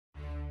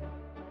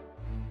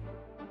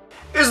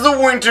is the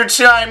winter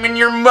time and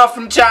your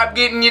muffin top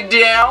getting you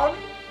down?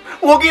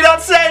 We'll get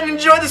outside and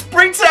enjoy the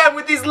springtime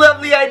with these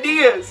lovely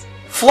ideas.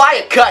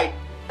 Fly a kite.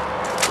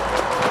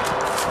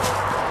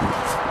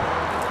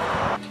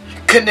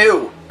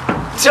 Canoe.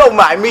 Don't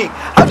mind me.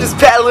 I'm just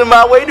paddling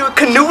my way to a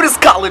canoeist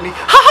colony.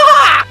 Ha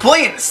ha ha!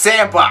 Play in the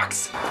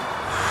sandbox.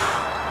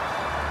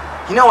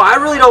 You know, I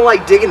really don't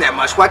like digging that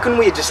much. Why couldn't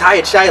we have just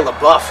hired Shia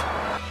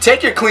LaBeouf?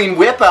 Take your clean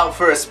whip out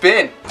for a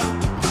spin.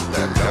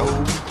 The low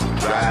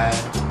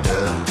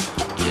rider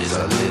is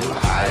a little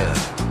higher.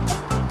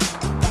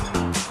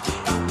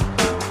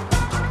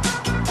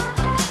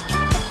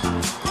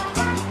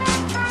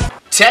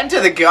 Tend to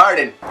the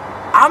garden.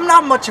 I'm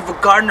not much of a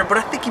gardener, but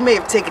I think you may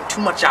have taken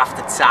too much off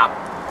the top.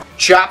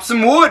 Chop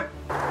some wood.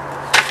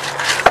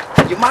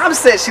 Your mom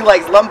says she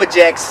likes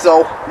lumberjacks,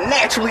 so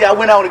naturally I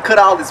went out and cut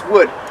all this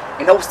wood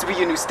in hopes to be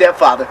your new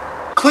stepfather.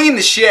 Clean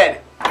the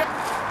shed.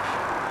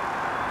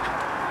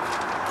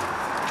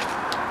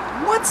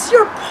 What's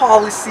your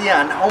policy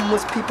on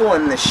homeless people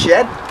in the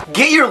shed?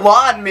 Get your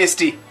lawn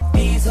misty.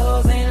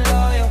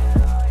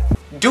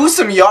 Do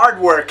some yard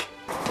work.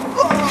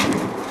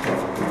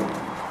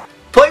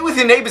 Play with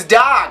your neighbor's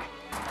dog.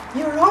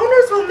 Your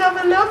owners will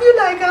never love you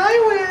like I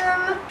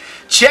will.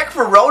 Check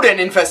for rodent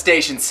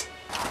infestations.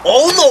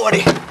 Oh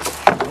lordy!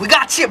 We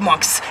got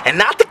chipmunks, and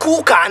not the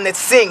cool kind that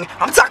sing.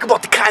 I'm talking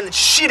about the kind that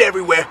shit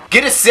everywhere.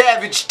 Get a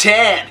savage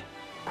tan.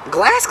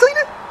 Glass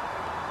cleaner?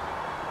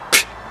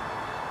 Pfft.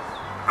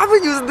 I've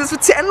been using this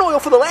with tanning oil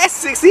for the last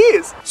 6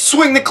 years.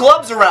 Swing the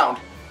clubs around.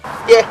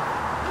 Yeah,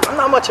 I'm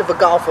not much of a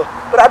golfer,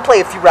 but I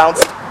play a few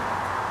rounds.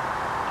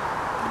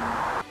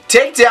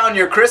 Take down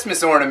your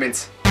Christmas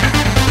ornaments.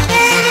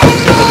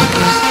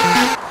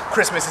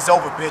 Christmas is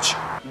over, bitch.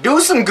 Do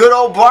some good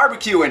old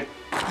barbecuing.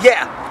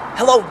 Yeah,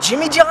 hello,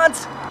 Jimmy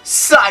John's?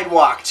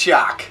 Sidewalk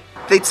chalk.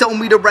 They told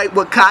me to write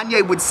what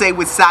Kanye would say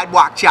with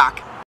sidewalk chalk.